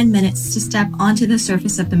 39 minutes to step onto the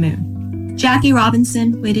surface of the moon. Jackie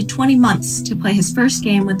Robinson waited 20 months to play his first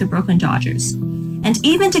game with the Brooklyn Dodgers. And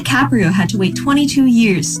even DiCaprio had to wait 22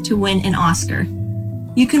 years to win an Oscar.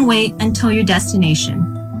 You can wait until your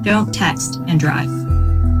destination. Don't text and drive.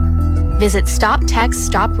 Visit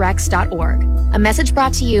StopTextStopWrecks.org. A message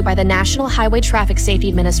brought to you by the National Highway Traffic Safety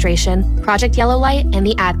Administration, Project Yellow Light, and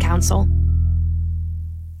the Ad Council.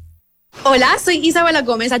 Hola, soy Isabela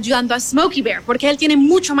Gómez ayudando a Smokey Bear porque él tiene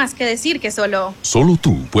mucho más que decir que solo... Solo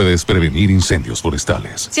tú puedes prevenir incendios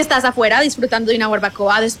forestales. Si estás afuera disfrutando de una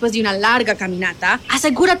barbacoa después de una larga caminata,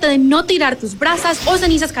 asegúrate de no tirar tus brasas o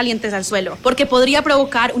cenizas calientes al suelo porque podría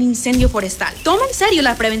provocar un incendio forestal. Toma en serio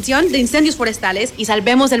la prevención de incendios forestales y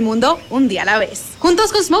salvemos el mundo un día a la vez.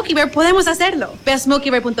 Juntos con Smokey Bear podemos hacerlo. Ve a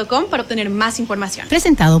smokeybear.com para obtener más información.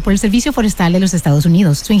 Presentado por el Servicio Forestal de los Estados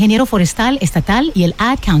Unidos, su ingeniero forestal estatal y el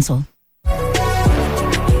Ad Council.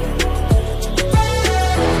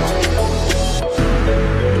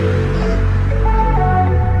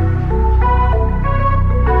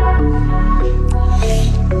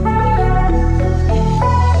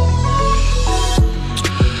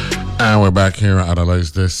 And we're back here to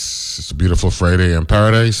analyze this. It's a beautiful Friday in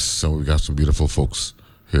paradise. So we got some beautiful folks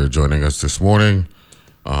here joining us this morning.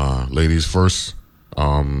 Ladies first,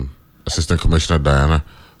 Assistant Commissioner Diana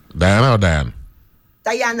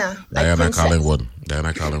Collingwood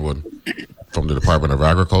from the Department of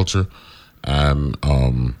Agriculture, and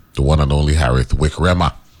the one and only Harriet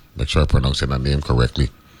Wickrema. Make sure I pronounce that name correctly.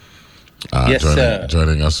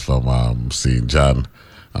 Joining us from St. John,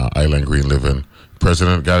 Island Green Living.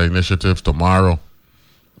 President got initiative tomorrow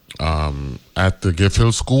at the Gift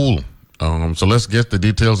Hill School. So let's get the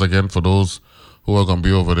details again for those who are going to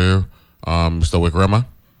be over there. Mr. Wickrema?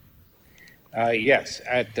 Yes,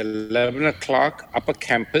 at 11 o'clock, upper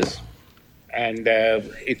campus. And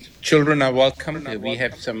children are welcome. We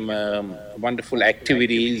have some wonderful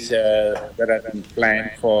activities that are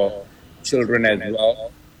planned for children as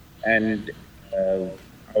well. And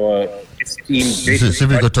our esteemed... See if you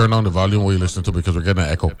could turn on the volume where you listen to, because we're getting an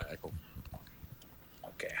echo.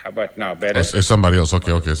 Okay, how about now? Better? It's somebody else.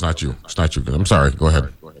 Okay, it's not you. I'm sorry. Go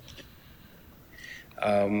ahead.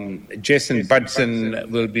 Jason Budson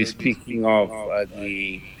will be speaking of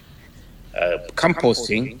the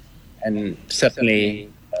composting, and certainly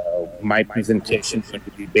my presentation is going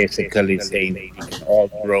to be basically saying that you can all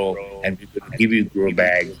grow, and we will give you grow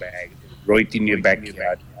bags, grow it in your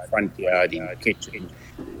backyard, front yard, in your kitchen,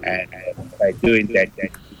 and by doing that, you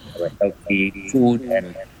have healthy food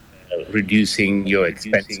and reducing your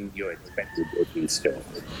expenses grocery store.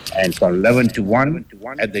 And from 11 to 1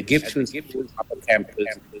 at the Gift Hill School upper campus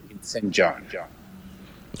in St. John.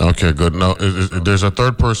 Okay, good. Now, there's a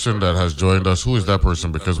third person that has joined us. Who is that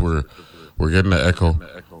person? Because we're getting an echo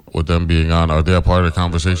with them being on. Are they a part of the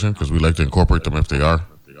conversation? Because we like to incorporate them if they are.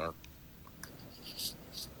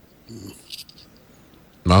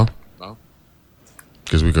 No?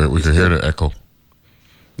 Because we could hear the echo.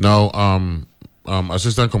 No,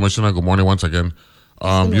 Assistant Commissioner, good morning once again.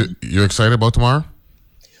 You excited about tomorrow?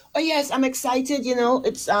 Oh, yes, I'm excited.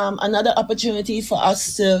 It's another opportunity for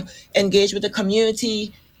us to engage with the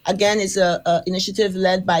community. Again, it's an initiative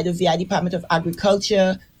led by the VI Department of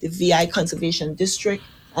Agriculture, the VI Conservation District,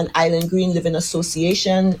 and Island Green Living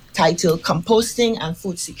Association, titled Composting and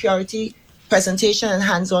Food Security. Presentation and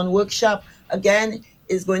hands-on workshop, again,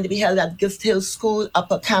 is going to be held at Gift Hill School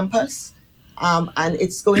Upper Campus. And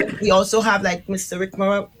we also have, like Mr.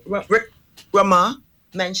 Wickrema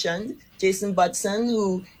mentioned, Jason Budson,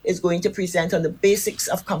 who is going to present on the basics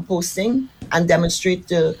of composting and demonstrate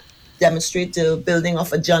the building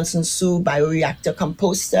of a Johnson Sioux bioreactor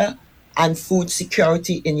composter and food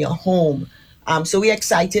security in your home. So we're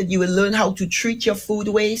excited. You will learn how to treat your food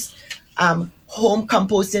waste, home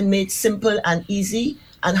composting made simple and easy,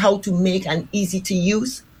 and how to make an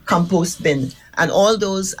easy-to-use compost bin. And all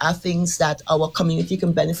those are things that our community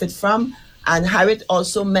can benefit from. And Harriet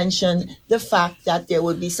also mentioned the fact that there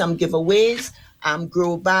will be some giveaways,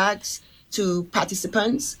 grow bags to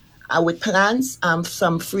participants with plants,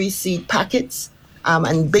 some free seed packets,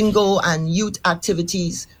 and bingo and youth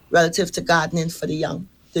activities relative to gardening for the young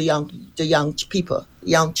people,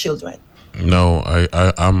 young children. No,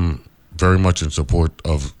 I'm very much in support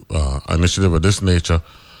of an initiative of this nature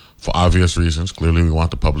for obvious reasons. Clearly, we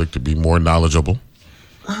want the public to be more knowledgeable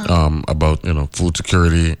about food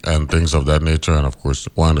security and things of that nature. And of course,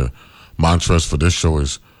 one of the mantras for this show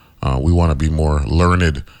is we want to be more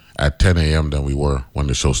learned at 10 a.m. than we were when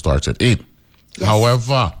the show starts at 8. Yes.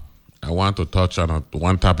 However, I want to touch on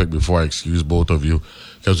one topic before I excuse both of you,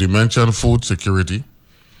 because we mentioned food security,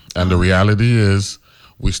 and the reality is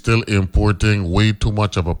we're still importing way too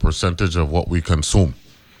much of a percentage of what we consume.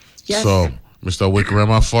 Yes. So, Mr.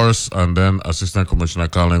 Wickrama first, and then Assistant Commissioner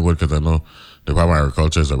Collingwood, because I know the Department of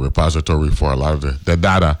Agriculture is a repository for a lot of the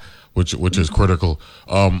data, which is critical.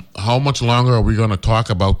 How much longer are we going to talk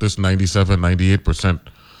about this 98%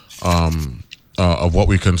 of what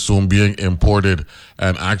we consume being imported,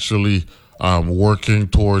 and actually working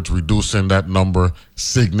towards reducing that number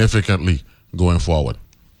significantly going forward?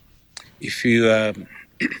 If you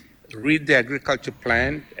read the agriculture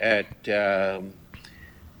plan at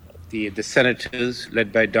the senators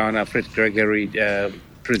led by Donna Fritz-Gregory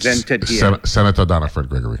presented here. Senator Donna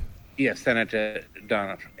Fritz-Gregory. Yes, Senator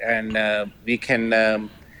Donna. And we can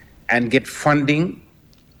and get funding.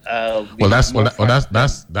 That's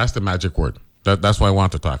the magic word. That's what I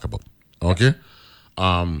want to talk about. Okay?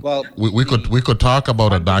 We could talk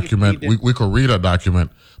about a document. We could read a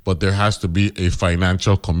document, but there has to be a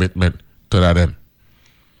financial commitment to that end.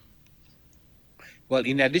 Well,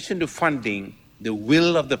 in addition to funding, the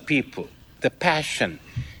will of the people, the passion,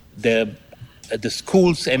 the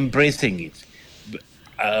schools embracing it.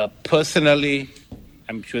 Personally,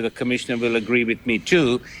 I'm sure the commissioner will agree with me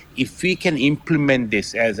too, if we can implement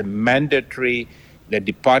this as a mandatory, the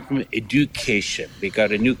Department of Education, we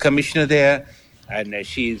got a new commissioner there, and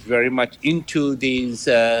she is very much into these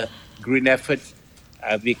green efforts.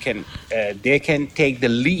 They can take the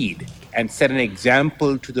lead and set an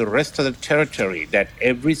example to the rest of the territory that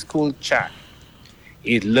every school child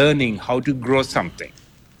is learning how to grow something.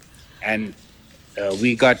 And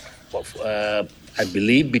we got, I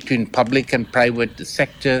believe, between public and private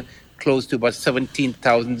sector, close to about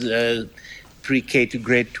 17,000 pre-K to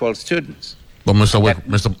grade 12 students. But Mr.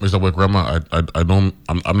 Wickrama,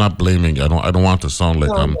 I'm not blaming you. I don't want to sound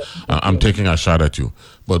like I'm taking a shot at you.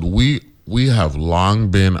 But we have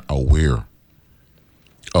long been aware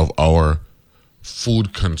of our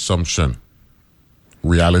food consumption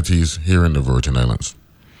realities here in the Virgin Islands.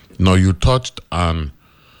 Now, you touched on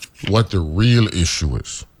what the real issue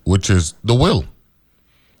is, which is the will.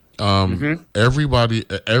 Everybody,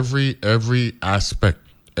 every aspect,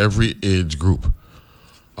 every age group,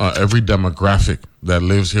 every demographic that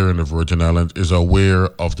lives here in the Virgin Islands is aware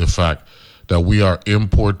of the fact that we are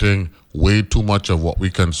importing way too much of what we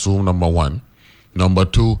consume, number one. Number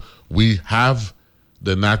two, we have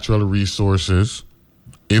the natural resources,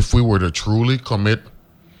 if we were to truly commit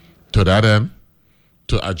to that end,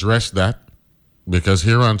 to address that, because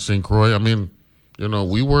here on St. Croix,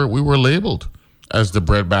 we were labeled as the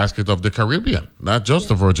breadbasket of the Caribbean, not just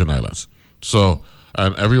the Virgin Islands. So,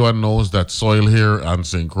 and everyone knows that soil here on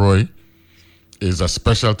St. Croix is a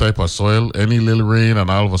special type of soil. Any little rain and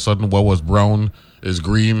all of a sudden what was brown is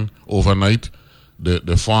green overnight.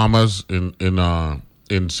 The farmers in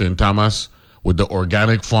St. Thomas, with the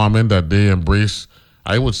organic farming that they embraced,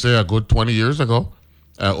 I would say a good 20 years ago,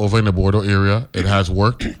 over in the Bordeaux area, it has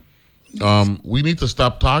worked. We need to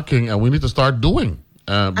stop talking and we need to start doing,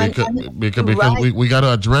 because we got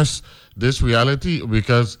to address this reality,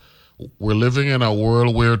 because we're living in a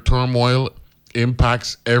world where turmoil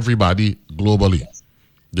impacts everybody globally.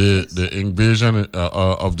 The invasion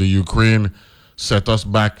of the Ukraine set us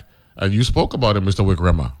back, and you spoke about it, Mr.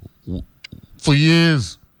 Wickrama. For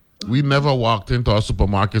years, we never walked into our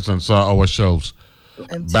supermarkets and saw our shelves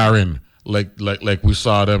barren, like we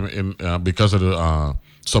saw them in because of the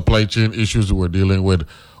supply chain issues we were dealing with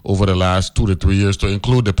over the last 2 to 3 years, to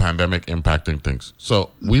include the pandemic impacting things. So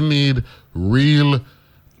we need real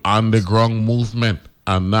on-the-ground movement,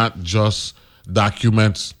 and not just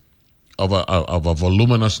documents of a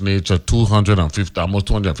voluminous nature, almost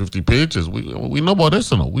 250 pages. We know about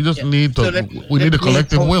this, we just need to. We need a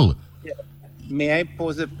collective will. May I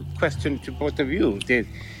pose a question to both of you?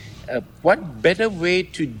 What better way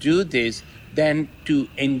to do this than to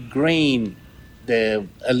ingrain a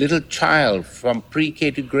little child from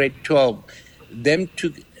pre-K to grade 12, them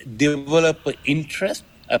to develop an interest,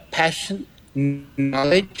 a passion,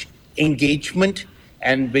 knowledge, engagement,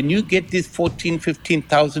 and when you get these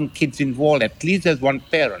 15,000 kids involved, at least as one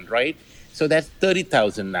parent, right? So that's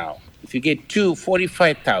 30,000 now. If you get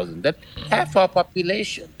 45,000, that's half our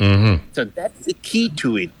population. Mm-hmm. So that's the key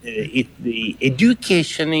to it. The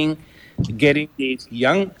educationing, getting these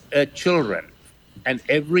young children, and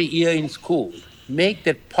every year in school, make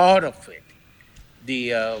that part of it.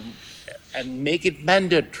 And make it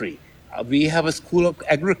mandatory. We have a school of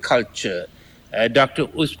agriculture. Dr.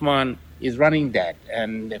 Usman is running that,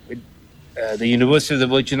 and the University of the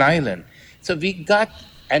Virgin Islands. So we got,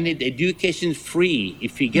 and education is free.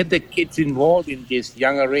 If we get the kids involved in this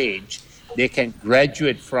younger age, they can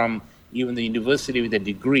graduate from even the university with a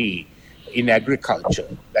degree in agriculture.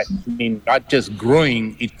 That means not just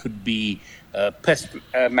growing, it could be pest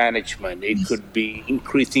management, it could be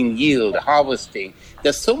increasing yield, harvesting.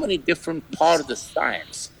 There's so many different parts of the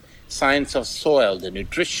science of soil, the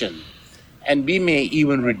nutrition, and we may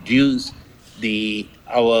even reduce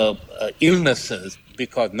our illnesses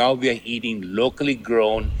because now we are eating locally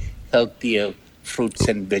grown, healthier fruits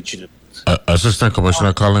and vegetables. Assistant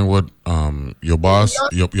Commissioner Collingwood, your boss,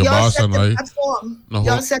 your boss and I.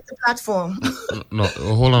 Y'all set the platform. No,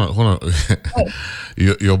 hold on.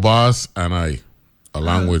 Your boss and I,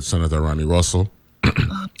 along with Senator Ronnie Russell,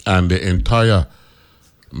 and the entire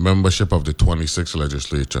membership of the 26th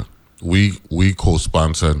legislature, we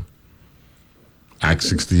co-sponsored Act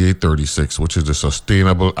 6836, which is the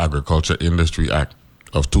Sustainable Agriculture Industry Act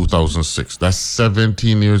of 2006. That's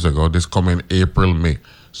 17 years ago. This coming April, May.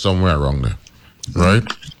 Somewhere around there, right?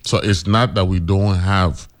 So it's not that we don't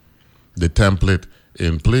have the template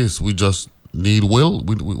in place. We just need will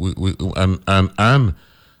and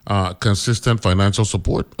consistent financial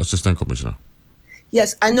support, Assistant Commissioner.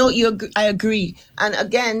 Yes, I know I agree. And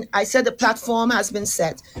again, I said the platform has been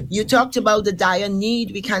set. You talked about the dire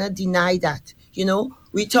need. We cannot deny that.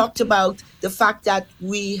 We talked about the fact that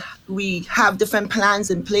we have different plans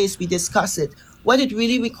in place. We discuss it. What it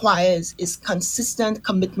really requires is consistent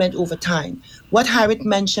commitment over time. What Harriet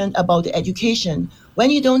mentioned about the education, when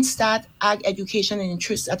you don't start ag education and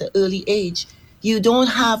interest at an early age, you don't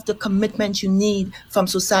have the commitment you need from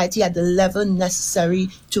society at the level necessary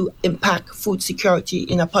to impact food security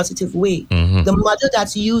in a positive way. Mm-hmm. The model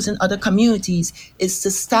that's used in other communities is to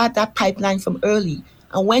start that pipeline from early.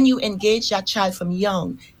 And when you engage that child from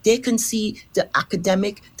young, they can see the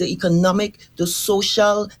academic, the economic, the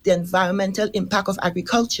social, the environmental impact of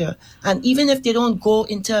agriculture. And even if they don't go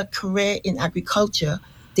into a career in agriculture,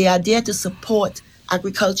 they are there to support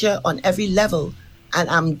agriculture on every level. And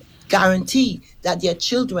I'm guaranteed that their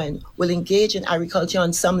children will engage in agriculture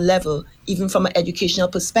on some level, even from an educational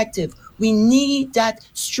perspective. We need that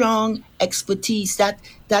strong expertise,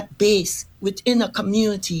 that base within a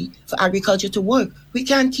community for agriculture to work. We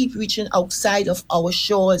can't keep reaching outside of our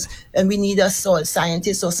shores, and we need a soil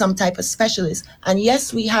scientist or some type of specialist. And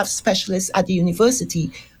yes, we have specialists at the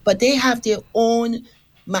university, but they have their own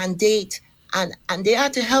mandate and they are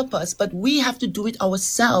to help us, but we have to do it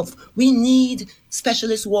ourselves. We need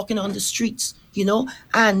specialists walking on the streets,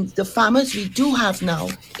 and the farmers we do have now,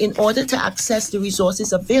 in order to access the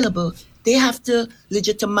resources available, they have to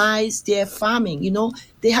legitimize their farming,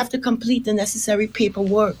 they have to complete the necessary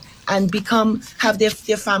paperwork and have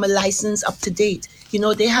their farmer license up to date.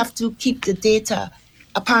 They have to keep the data.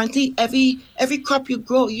 Apparently, every crop you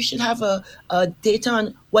grow, you should have a data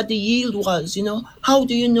on what the yield was. How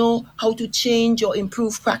do you know how to change or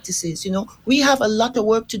improve practices? We have a lot of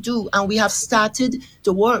work to do, and we have started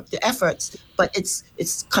the work, the efforts, but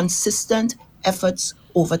it's consistent efforts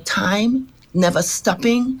over time, never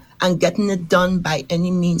stopping, and getting it done by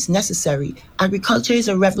any means necessary. Agriculture is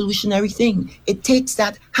a revolutionary thing. It takes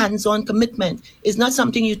that hands-on commitment. It's not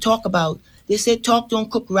something you talk about. They say talk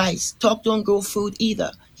don't cook rice, talk don't grow food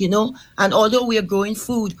either, And although we are growing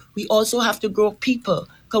food, we also have to grow people,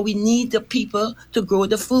 because we need the people to grow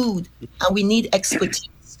the food, and we need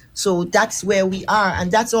expertise. So that's where we are,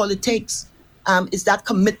 and that's all it takes, is that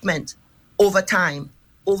commitment over time,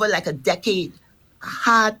 over like a decade, a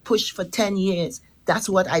hard push for 10 years. That's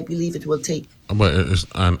what I believe it will take. But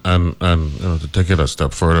to take it a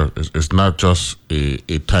step further, it's not just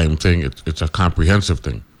a time thing; it's a comprehensive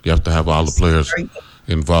thing. You have to have all the players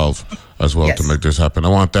involved as well to make this happen. I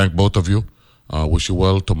want to thank both of you. Wish you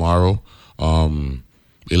well tomorrow.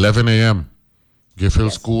 11 a.m. Gift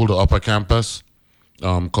Hill School, the upper campus,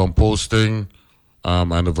 composting,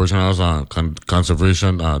 and the Virgin Islands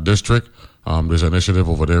Conservation District. There's an initiative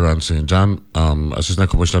over there on St. John. Assistant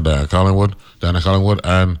Commissioner Diana Collingwood,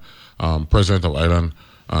 and President of Island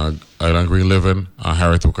Green Living,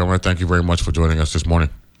 Harriet Wickramer. Thank you very much for joining us this morning.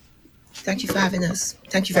 Thank you for having us.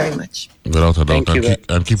 Thank you very much. Without a doubt.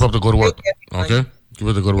 And keep up the good work. Okay? Keep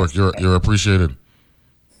up the good work. You're appreciated.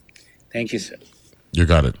 Thank you, sir. You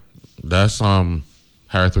got it. That's Harriet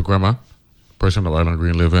Wickramer, President of Island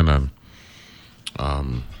Green Living, and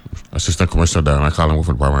Assistant Commissioner Diana Collingwood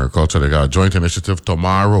from the Department of Agriculture. They got a joint initiative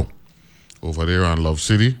tomorrow over there on Love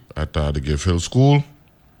City at the Gift Hill School.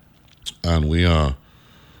 And we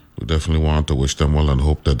definitely want to wish them well and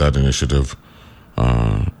hope that initiative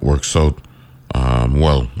works out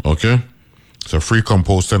well. Okay, it's a free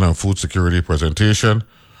composting and food security presentation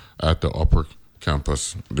at the upper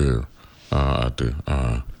campus there at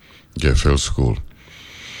the Gift Hill School.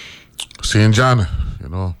 St. John, you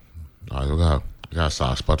know, I got a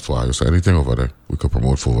soft spot for you. So anything over there we could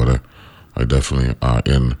promote for over there, I definitely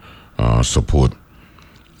in support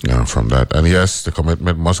from that. And yes, the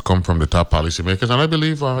commitment must come from the top policymakers. And I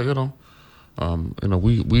believe, we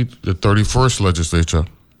the 31st legislature,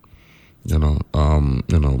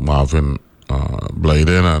 Marvin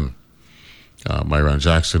Blayden and Myron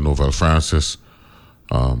Jackson, Novell Francis,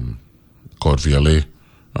 Claude Vialet,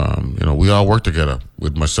 we all work together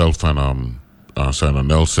with myself and Senator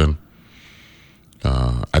Nelson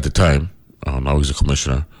at the time. Now he's a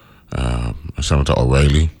commissioner. Senator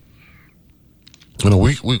O'Reilly.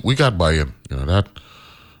 We got buy-in.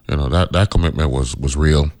 That commitment was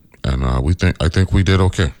real, and I think we did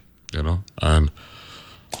okay. And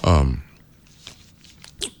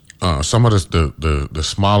some of the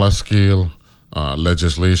smaller scale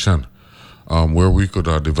legislation where we could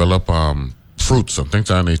develop fruits and things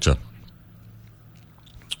of that nature.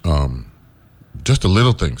 Just the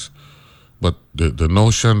little things, but the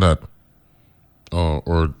notion that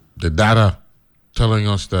or the data telling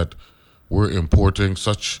us that we're importing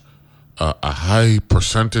such a high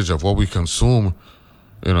percentage of what we consume,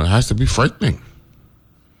 it has to be frightening.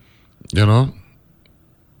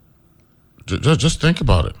 Just think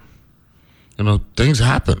about it. Things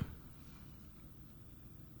happen.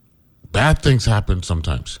 Bad things happen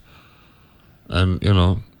sometimes. And,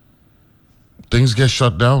 things get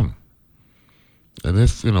shut down. And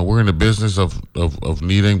if, we're in the business of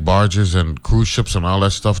needing barges and cruise ships and all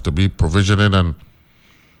that stuff to be provisioning and,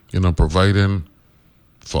 providing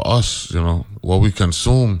for us, what we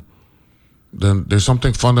consume, then there's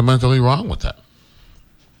something fundamentally wrong with that.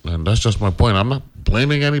 And that's just my point. I'm not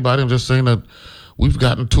blaming anybody. I'm just saying that we've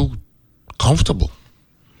gotten too comfortable.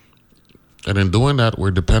 And in doing that,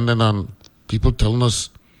 we're dependent on people telling us,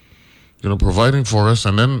 providing for us,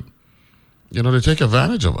 and then, they take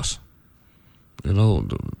advantage of us.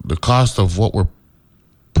 The cost of what we're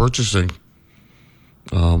purchasing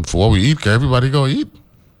for what we eat, can everybody go eat?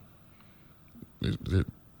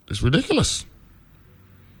 It's ridiculous.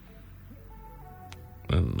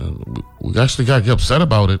 And we actually got to get upset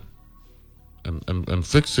about it and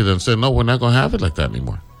fix it and say, no, we're not going to have it like that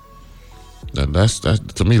anymore. And that's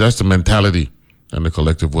to me, that's the mentality and the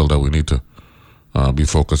collective will that we need to be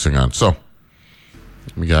focusing on. So,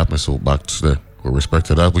 let me get my soapbox there with respect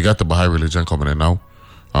to that. We got the Baha'i religion coming in now.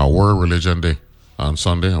 World Religion Day on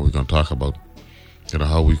Sunday, and we're going to talk about,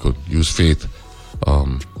 how we could use faith,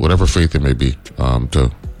 whatever faith it may be,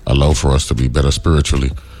 to allow for us to be better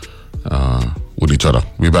spiritually with each other.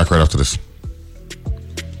 We'll be back right after this.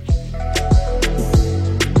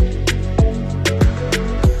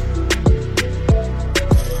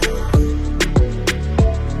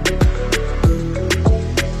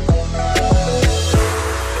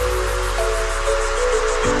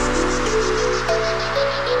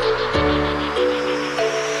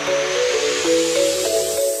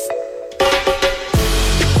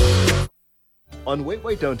 On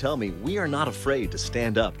Wait, Don't Tell Me, we are not afraid to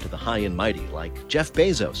stand up to the high and mighty like Jeff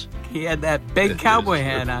Bezos. He had that big cowboy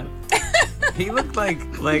hat on. He looked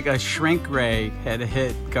like a shrink ray had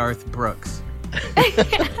hit Garth Brooks.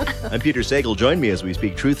 I'm Peter Sagal. Join me as we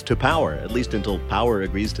speak truth to power, at least until power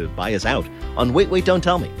agrees to buy us out, on Wait, Don't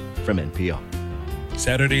Tell Me from NPR.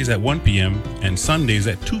 Saturdays at 1 p.m. and Sundays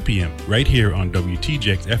at 2 p.m. right here on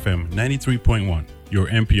WTJX FM 93.1, your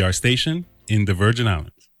NPR station in the Virgin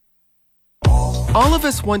Islands. All of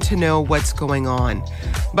us want to know what's going on,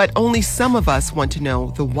 but only some of us want to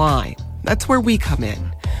know the why. That's where we come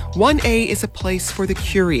in. 1A is a place for the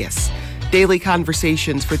curious. Daily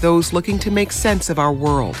conversations for those looking to make sense of our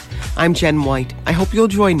world. I'm Jen White. I hope you'll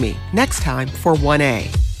join me next time for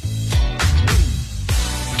 1A.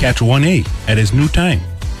 Catch 1A at its new time,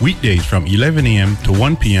 weekdays from 11 a.m. to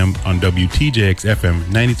 1 p.m. on WTJX FM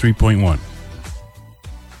 93.1.